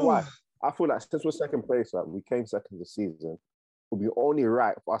you know why? I feel like since we're second place, like we came second this season, it'll be only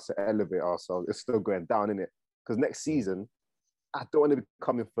right for us to elevate ourselves. It's still going down, innit? Because next season, I don't want to be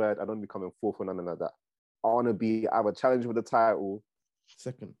coming third. I don't want to be coming fourth or nothing like that. I want to be either challenging for the title,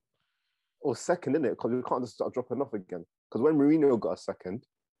 second, innit? Because we can't just start dropping off again. Because when Mourinho got a second,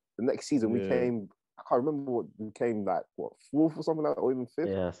 the next season we came. I can't remember what we came like. What, fourth or something like that, or even fifth?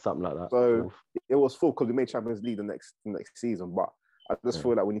 Yeah, something like that. So fourth. It was fourth because we made Champions League the next season. But I just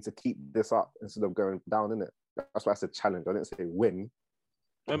feel like we need to keep this up instead of going down, innit? That's why I said challenge. I didn't say win.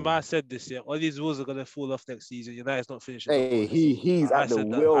 Remember, I said this, yeah. All these rules are gonna fall off next season. United's not finishing. Hey, he's at the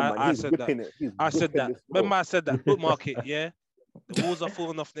wheel, man. He's whipping it. I said that. Remember, I said that. Bookmark it, yeah. The rules are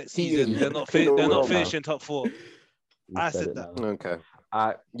falling off next season. They're not finishing top 4. I said that. Okay.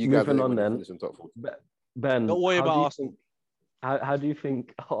 You guys moving on then. Top 4. Ben, don't worry about Arsenal. How do you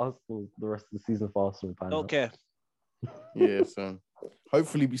think Arsenal the rest of the season for Arsenal? Don't care. Yeah, so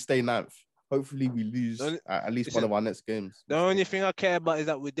hopefully we stay 9th. Hopefully we lose at least one of our next games. The only thing I care about is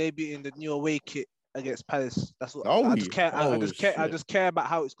that we're debuting the new away kit against Palace. That's what I just care. I just care about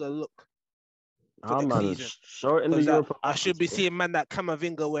how it's gonna look. Show it in the Europe. I should be seeing man that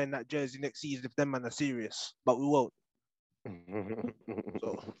Camavinga wearing that jersey next season if them man are serious, but we won't. So,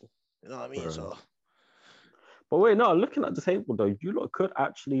 you know what I mean? So. But wait, no. Looking at the table though, you lot could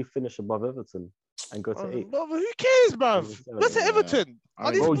actually finish above Everton and go to 8. But who cares, bruv? What's Everton?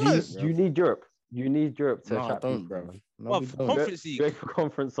 You need Europe. You need Europe to attract people, bro. No, Conference League. Go for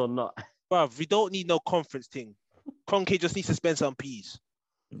conference or not. Bruv, we don't need no conference thing. Kroenke just needs to spend some peas.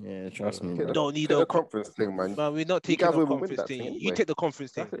 Yeah, trust me. We don't need no conference thing, man. Man, we're not taking the conference thing. Anyway. You take the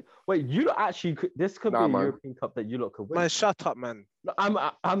conference thing. Wait, you lot actually could. This could be a European Cup that you lot could win. Man, shut up, man. No,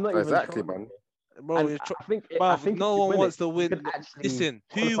 I'm not exactly, man. Bro, I think no one wants to win. Listen,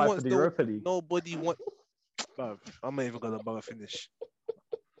 who wants the Europa League? Nobody wants. I'm not even gonna bother finish.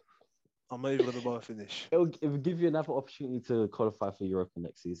 It'll give you another opportunity to qualify for Europa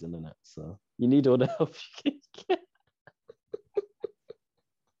next season, innit? So you need all the help you can get.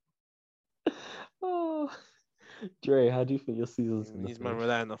 Oh, Dre, how do you think your season's going to finish? Man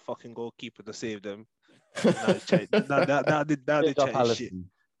relying on a fucking goalkeeper to save them. Now they chat shit.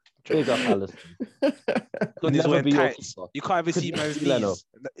 Big up Allisons. You can't even see man's knees.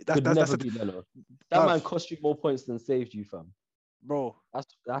 Could never be Leno. That man cost you more points than saved you, fam. Bro,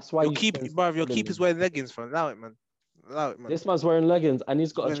 that's why your keeper's wearing leggings, fam. Allow it, man. This man's wearing leggings and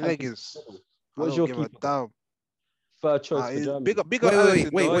he's got leggings. What's your keeper? Down. Third choice for Germany.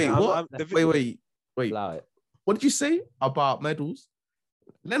 Wait. What did you say about medals?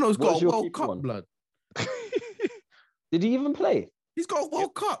 Leno's got a World Cup, blood. Did he even play? He's got a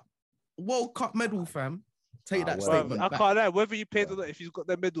World Cup medal, fam. Take that statement. I can't lie. Whether you paid or not, if he's got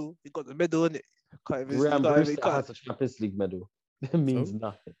the medal, he got the medal in it. Has a Champions League medal. It means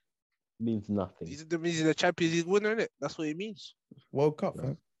nothing. It means nothing. He's the Champions League winner, innit? That's what it means. World Cup,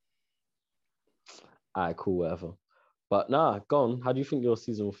 fam. Alright, cool, whatever. But go on. How do you think your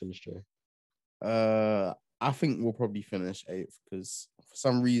season will finish, Joe? I think we'll probably finish 8th because for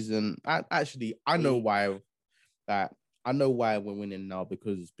some reason, I know why we're winning now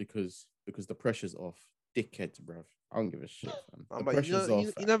because the pressure's off. Dickheads, bruv. I don't give a shit, fam. But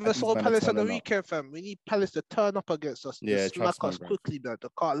you never saw Palace on the weekend, fam. We need Palace to turn up against us. Yeah, slack us quickly, man. I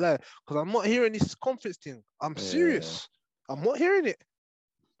can't lie. Because I'm not hearing this conference thing. I'm serious. I'm not hearing it.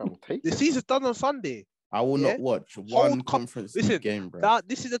 The season's done on Sunday. I will not watch one conference game, bro.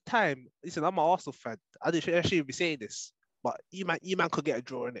 This is the time. Listen, I'm an Arsenal fan. I shouldn't be saying this, but you man could get a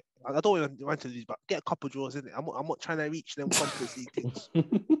draw in it. I don't want to lose, but get a couple draws in it. I'm not trying to reach them conference league things. You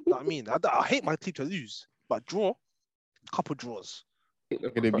know what I mean? I hate my team to lose, but draw, couple draws. You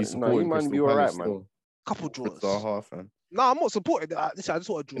man be alright, man. Couple draws. No, I'm not supporting that. Listen, I just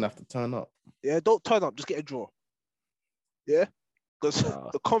want a draw. You have to turn up. Yeah, don't turn up. Just get a draw. Yeah. Because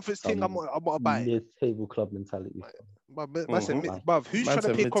the conference thing, I'm not about it. Mid-table club mentality. Bruv, who's trying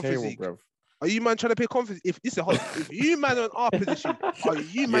to pay conference league? Bruv. Are you man trying to pay conference? If you man are in our position, are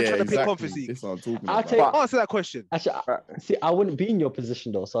you man trying to pay conference league? Answer that question. Actually, see, I wouldn't be in your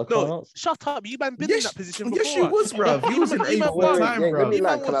position though, so I can't answer. Shut up. You man been in that position before. Yes, you was, bruv. You was in 8 all the time, bruv.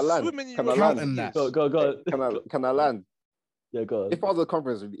 Can I land? Yeah, go on. If I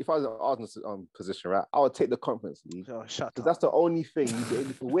was in Arsenal's position, right, I would take the conference league. Shut up. Because that's the only thing you get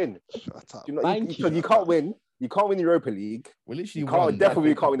able to win. Shut up. You can't win. You can't win the Europa League. You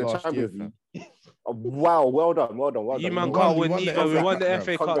definitely can't win the Champions League. Wow, well done. You man can't win neither. We won the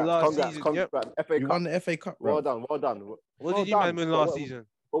FA Cup last season. You won the FA Cup, bro. Well done. What did you man win last season?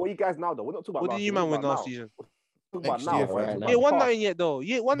 But what you guys now, though? We're not talking about. What did you man win last season? Next about year, now. fam. You ain't won nothing yet, though.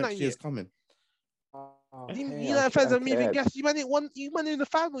 You ain't won Next nothing year's yet. coming. United fans are moving gas. You man ain't won. You man in the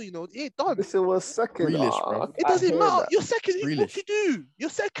final. You know, it ain't done. This was second. Grealish, bro. It doesn't matter. That. You're second. Grealish. What you do? You're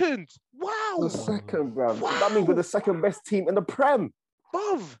second. Wow. You're second, bro. Wow. That means we're the second best team in the Prem.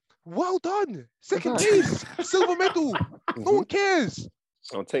 Bruv, well done. Second place. Silver medal. No one cares.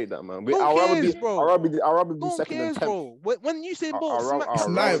 I'll take that, man. No one cares, bro. I'll rather be No one second cares, and 10th. bro. When you say Bolt smack I'll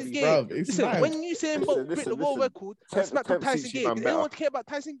Tyson ninth, Gay, bruv. It's listen, ninth. when you say Bolt break the world record and smack up Tyson suits Gay, you, man, did better. anyone care about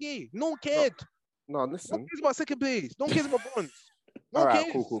Tyson Gay? No one cared. No, No one listen. cares about second place. No one cares about bronze. No All one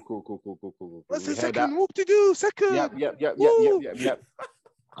right, cares. cool. What's the We heard second? that. What to do? Second. Yep.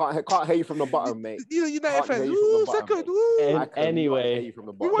 Can't hear you from the bottom, mate. These are United Can't fans. hear you from Ooh, the bottom, second. mate. Ooh. I cannot Anyway, hear you from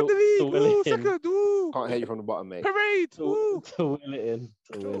the We bottom. won the league. will Ooh, it in? second. Ooh. Can't hear you from the bottom, mate. Parade. Ooh. To will it in.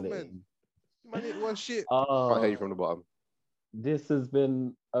 To Come will on, it man. in. Man, it was shit. Can't hear you from the bottom. This has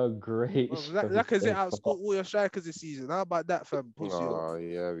been a great show. Lacazette outscored all your strikers this season. How about that, fam? Pussy. Oh,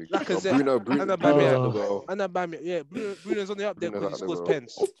 yeah. Lacazette. Bruno's and at the Aubameyang. goal. And Aubameyang. Yeah, Bruno's on the up there Bruno's because he at the scores goal.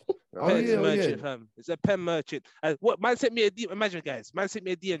 pens. Oh, Pens yeah, merchant, yeah. fam. It's a pen merchant. And what man sent me a DM. Imagine, guys. Man sent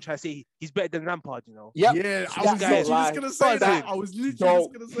me a DM trying to say he's better than Lampard. You know. Yep. Yeah, I This was guy literally is just gonna say that. buzzing. I was literally Don't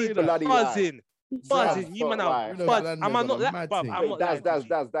just gonna say keep that. bloody Buzzing. Buzzing. You Don't man lie. out. Bruno Buzz. Fernandes Am I on not a lying? mad Bruv, thing. I'm Wait, not that's.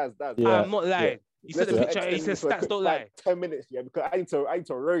 lying. Yeah. I'm not lying. You said the Let's picture. He extend said this for a stats quick, don't lie. 10 minutes, yeah, because I need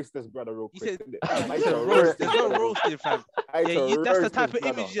to roast this brother real He quick. said, innit? I I need said to roast. There's no this brother. roasting, fam. I need Yeah, to that's the roast type of this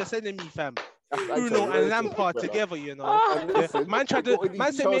brother. image you're sending me, fam. I need to Bruno and roast this Lampard brother. together, you know. And Yeah. listen, Man tried what to are man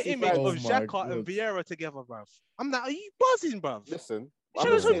these sent me an Chelsea image fans? Oh of my Xhaka and God. Vieira together, bruv. I'm like, are you buzzing, bruv? Listen, Show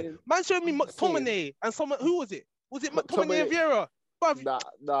I'm us who- saying, Man showed me I'm saying- McTominay and someone. Who was it? Was it McTominay McTominay. and Vieira? Bruv, nah,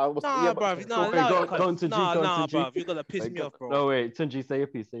 nah, bruv. Nah, Wait, allow go it, on, cuz. go on, Tunji, Nah, go on, nah, Tunji. bruv. You're gonna piss Wait, me off, bro. No, wait, Tunji, say your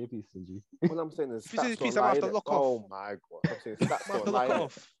piece, Tunji. what I'm saying is If you say stats this don't piece, I'm lie. gonna have to innit? lock off. Oh my God. I'm saying I stats might have don't to lock lie. it innit?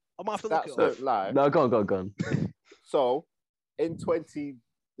 off. I might have to lock Stats it off. don't lie. No, go on. So, in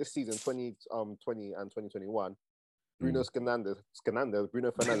this season, 2020 and 2021, Bruno Bruno Fernandes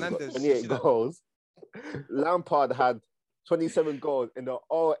got Fernandes, 28 see that? goals. Lampard had 27 goals in the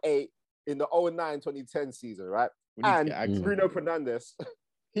 2010 season, right? We need to And get accent. Bruno Fernandes,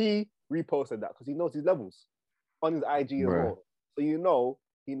 he reposted that because he knows his levels on his IG as Bruh. well. So you know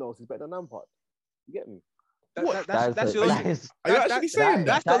he knows he's better than Lampard. You get me? That's your logic. Are you actually saying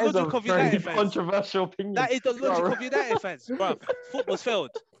that? That's the logic of very United fans. controversial opinion. That is the logic of United fans, bruv. Football's failed.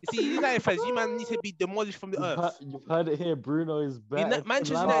 You see, United fans, you man need to be demolished from the earth. You've heard it here. Bruno is better.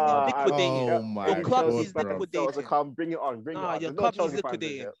 Manchester than United Lampard. is liquidated. Oh my Your club God, is bro. liquidated. Come, bring it on. Nah, your There's club no is Chelsea fans in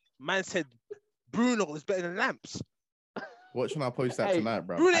liquidated. here. Man said Bruno is better than Lamps. What should I post that Hey, tonight,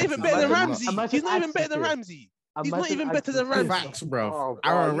 bro? Bruno even better than imagine- Ramsey. imagine He's not even access better than here. Ramsey. He's not Imagine even better than access here. Ramsey. Facts, bro. Oh,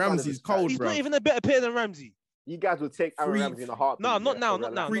 Aaron you gotta Ramsey's be cold, He's bro. not even a better player than Ramsey. You guys will take Aaron Free- Ramsey in a heartbeat. No, not yeah, now, for not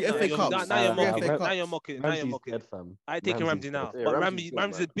real. now. Free not now. FA You're- Cups. Now you're Free mocking. FA Now Cups. you're mocking. Now you're Ramsey's mocking. dead, fam. I ain't taking Ramsey Ramsey's now. dead. But Yeah, Ramsey's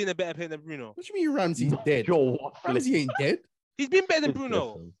Ramsey's dead, been a better player than Bruno. What do you mean Ramsey's dead? You're waffling. Ramsey ain't dead. He's been better than He's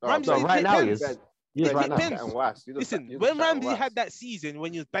Bruno. dead, No, Ramsey no, he's right hit now he pens. is. You're Yes, hit right now. pens. Listen, when Ramsey had that season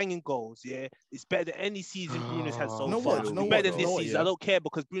when he was banging goals, yeah, it's better than any season Bruno's had so You know far. what? You know It's better what? than You know this what, season. yeah? I don't care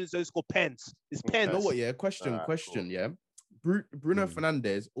because Bruno's don't score pens. It's pens. You know what? Yeah. Question. Yeah. Bruno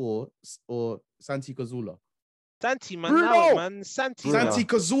Fernandes or Santi Carzola. Santi, man, Bruno! now, man. Santi. Bruno. Santi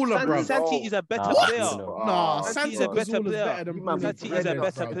Carzola, bro. Santi is a better Nah, player. Bruno. Nah, Santi Santi is a better Carzola's player. better than You Bruno man Santi is a Fernandes,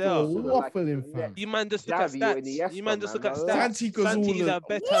 better bro. player. You're waffling, fam. You man just look at Xavi or stats. Iniesta, You man just look at man. stats. Santi Santi is Cazorla. a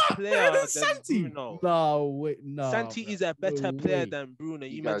better What? player Better than than Santi? Bruno. No, wait, no. Santi bro. is a better No player way. than Bruno.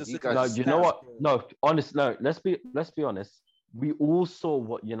 You You man guys- just you look guys- at No, stats. you know what? bro. No, honest. No, let's be honest. We all saw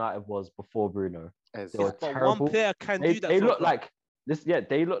what United was before Bruno. They were But terrible. one player can They do that. they for a look club. like this. Yeah,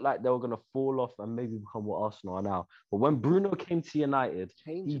 they looked like they were gonna fall off and maybe become what Arsenal are now. But when Bruno came to United,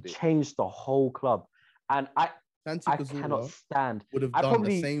 he Changed it. changed the whole club. And I Santi cannot Cazorla stand. would have I done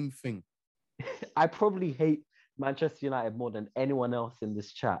probably- the same thing. I probably hate Manchester United more than anyone else in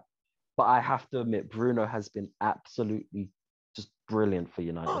this chat. But I have to admit, Bruno has been absolutely just brilliant for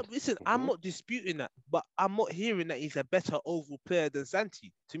United. No, listen, I'm not disputing that, but I'm not hearing that he's a better overall player than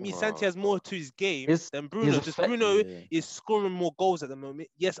Santi. To me, Santi has more to his game than Bruno. his Just effect- Bruno Yeah. is scoring more goals at the moment.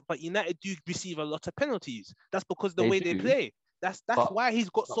 Yes, but United do receive a lot of penalties. That's because the They way they do. play. That's But- why he's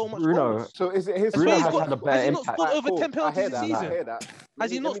got so much Bruno- goals. So is it his Bruno Has has he had a not better scored impact. over 10 penalties this I season? hear that.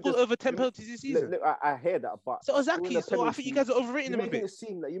 Has he not scored over 10 penalties this season? I hear that, but So scoring exactly. a So I think you penalty- guys are overrating you're him a making bit.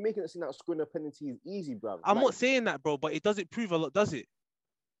 it seem like scoring a penalty is easy, bro. I'm Like, not saying that, bro, but it doesn't prove a lot, does it?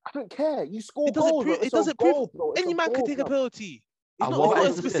 I don't care. You score It doesn't goals. prove. Bro. It It's a doesn't goal, prove. bro. It's Any a man can goal, take a bro. penalty. It's And not. what It's not a about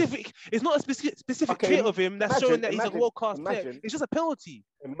his specific. It's not a specific Okay, trait of him that's showing that he's a imagine- world class player. imagine- It's just a penalty.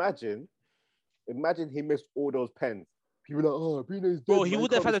 Imagine he missed all those pens. People are like, oh, Bruno's dead. Bro, he man.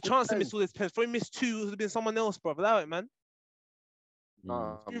 would have had a Can't chance to score miss all his pens. If he missed 2, it would have been someone else, bro. Allow it, man.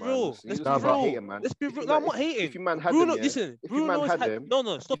 Let's be real. Let's be real. Let's be real. No, I'm not hating. If you man had Bruno, him, listen. if you man had him,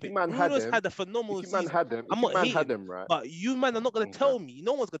 no, stop it. Bruno's had a phenomenal season. I'm not hating. Right? But you man are not gonna tell me.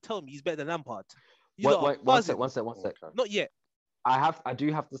 No one's gonna tell me he's better than Lampard. Wait, one sec. Not yet. I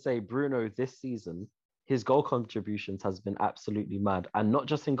do have to say, Bruno this season, his goal contributions has been absolutely mad, and not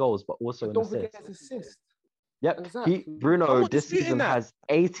just in goals, but also in assists. Don't forget assists. Yep, Exactly. Bruno this season has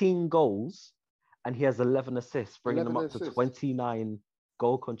 18 goals, and he has 11 assists, bringing them up to 29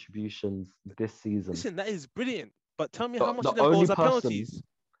 goal contributions this season. Listen, that is brilliant. But tell me how much of them goals are penalties.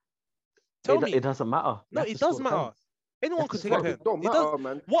 Tell me. It doesn't matter. No, it does matter. Anyone could take a pen. Don't matter,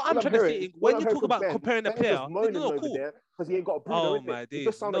 man. What I'm trying to say, when you talk about comparing a player, no, cool. Because he ain't got a Bruno. Oh my days.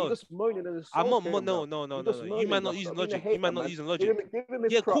 You're just moaning and I'm not. No. You man not using logic. You man not using logic.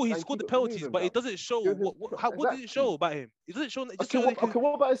 Yeah, cool. He scored the penalties, but it doesn't show. What did it show about him? It doesn't show. It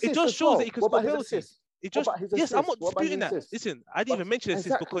just shows that he can score penalties. It just yes, I'm not disputing that. Listen, I didn't even mention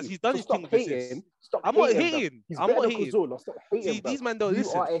assists because he's done his thing with assists. I'm not hating. See, these man don't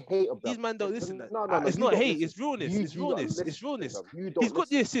listen. These man don't listen. It's not hate. It's realness. It's realness. He's got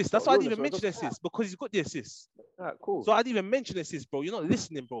the assists. That's why I didn't even mention assists because he's got the assists. Cool. So I didn't even mention assists, bro. You're not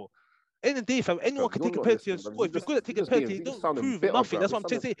listening, bro. End of the day, fam, anyone can take a penalty and score. If you're good at taking a penalty, it don't prove nothing. That's what I'm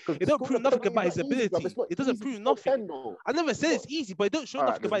trying to say. It don't prove nothing about his ability. It doesn't prove nothing. I never said it's easy, but it don't show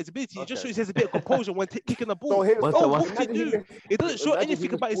nothing about his ability. It just shows he has a bit of composure when kicking the ball. What can he do? It doesn't show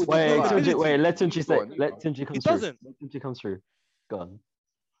anything about his ability. Wait, let Tunji say. Let Tunji come through. It doesn't. Let Tunji come through. Go on.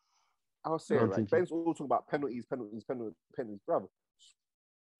 I'll say it, right? Ben's all talking about penalties, bruv.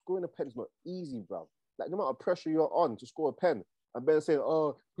 Scoring a pen is not easy, bruv. Like, no matter pressure you're on to score a pen, and Ben saying,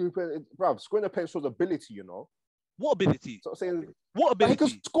 "Oh, bruv, scoring a pen shows ability, you know." What ability? So saying, what ability? He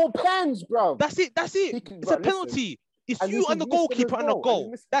can score pens, bruv. That's it. It's a penalty. It's you and the goalkeeper and a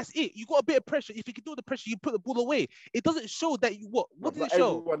goal. That's it. You got a bit of pressure. If you can do the pressure, you put the ball away. It doesn't show that you what? What does it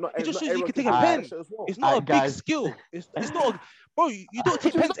show? It just shows you can take a pen. It's not a big skill. It's not. Bro, you don't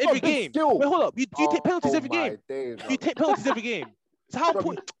take penalties every game. Wait, hold up. You take penalties every game. You take penalties every game. So how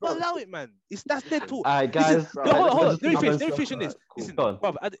important? Don't allow it, man. That's their talk. Guys. Hold on. Let me finish on this. Listen,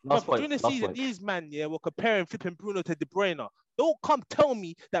 brother, during the season, point. These man, were comparing flipping Bruno to De Bruyne. Don't come tell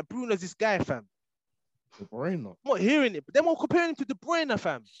me that Bruno's this guy, fam. De Bruyne. I'm not hearing it, but then we're comparing him to De Bruyne,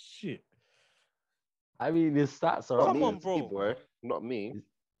 fam. Shit. I mean, his stats are. Come on, bro. Not me.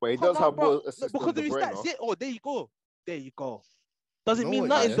 But he does have more assists because than of his De Bruyne. stats. Yeah. Oh, there you go. Doesn't mean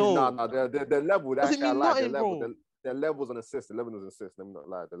nothing, though. No, the level. Doesn't mean nothing, bro. Their levels on assists. 11 was assists. Let me not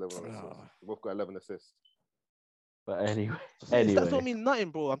lie. The level on assists. They both got 11 assists. But anyway. That don't mean nothing,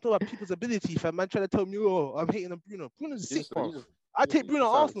 bro. I'm talking about people's ability, fam. Man, trying to tell me, oh, I'm hating on Bruno. Bruno's sick, bro. I take Bruno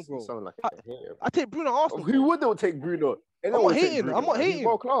Arsenal, bro. I take Bruno Arsenal. Who wouldn't take Bruno? I'm not hating. He's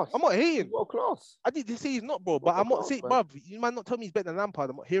world class. I'm not hating. He's world class. I did say he's not, bro. But I'm not saying, bruv, you might not tell me he's better than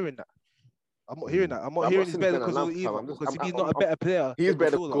Lampard. I'm not hearing that. I'm not hearing he's better because if he's not a better player. He's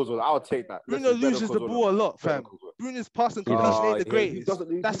better than Carzola. I'll take that. Bruno loses the ball a lot, fam. Bruno's passing completion ain't the greatest.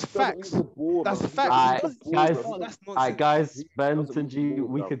 That's facts. That's facts. Guys, Ben, Tunji,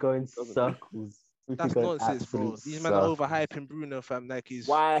 we could go in circles. That's nonsense, bro. These men are overhyping Bruno, fam. Like he's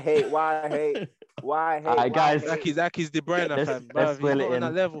why hate? Guys, like he's De Bruyne, fam. He's not on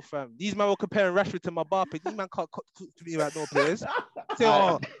that level, fam. These men were comparing Rashford to Mbappe. These men can't talk to me about no players. Say,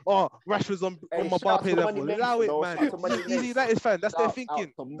 Rashford's on Mbappe level. Allow it, man. These United fans, that's their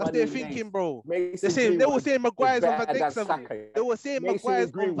thinking. That's their thinking, bro. They were saying Maguire's on Van Dijk's level. They were saying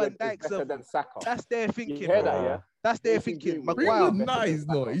Maguire's on Van Dijk's level. That's their thinking, bro. That's their thinking. Maguire. Nah, he's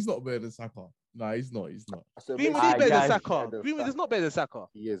not. He's not better than Saka. Nah, he's not. Greenwood is better than Saka. Greenwood is not better than Saka.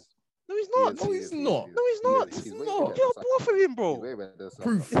 He is. No, he's not. No, he's not. No, he's not. He's not. You're both of him, bro.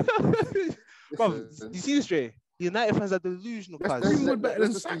 Proof. Bro, you see this, Jay? United fans are delusional, guys. Greenwood better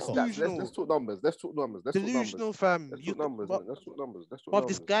than Saka. Let's talk numbers. Delusional, fam. Let's talk numbers. But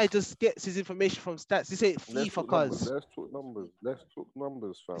this guy just gets his information from stats. This ain't FIFA, cuz. Let's talk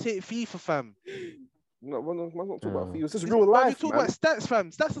numbers, fam. This ain't FIFA, fam. No, I'm not talking about FIFA. It's just real life, You're talking about stats,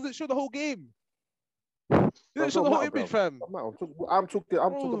 fam. Stats doesn't show the whole game. It doesn't show the whole image, fam. I'm talking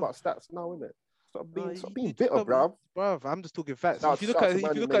about stats now, innit? Stop being bitter, bruv. Bruv, I'm just talking facts. If you look at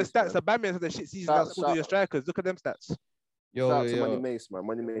stats, the Batman had a shit season. That's all your strikers. Look at them stats. Shout out to Money Mace, man.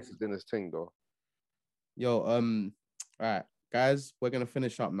 Money Mace is doing his thing, though. All right, guys, we're gonna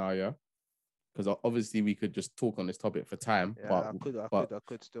finish up now, yeah. Because obviously we could just talk on this topic for time. Yeah, I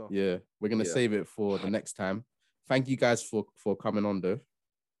could still. Yeah, we're gonna save it for the next time. Thank you guys for coming on though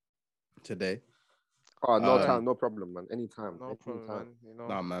today. Oh, no time, no problem, man. Anytime. No problem, man. You know.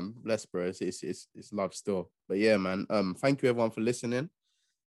 Nah, man. Bless, bro. It's love still. But yeah, man. Thank you everyone for listening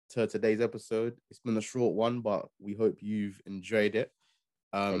to today's episode. It's been a short one, but we hope you've enjoyed it.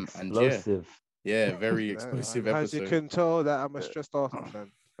 Explosive. And yeah, very explosive episode. As you can tell that I'm a stressed Arsenal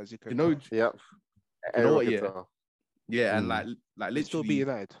fan. As you can tell. Yep. You know what? Yeah, and like literally still be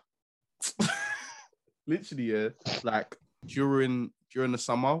United. Literally, yeah. Like during the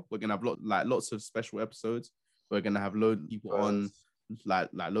summer, we're gonna have lots of special episodes. We're gonna have loads of people on, like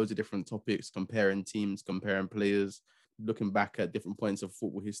loads of different topics, comparing teams, comparing players, looking back at different points of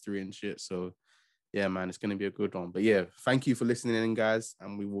football history and shit. So yeah, man, it's gonna be a good one. But yeah, thank you for listening in, guys,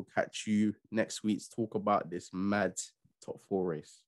 and we will catch you next week to talk about this mad top 4 race.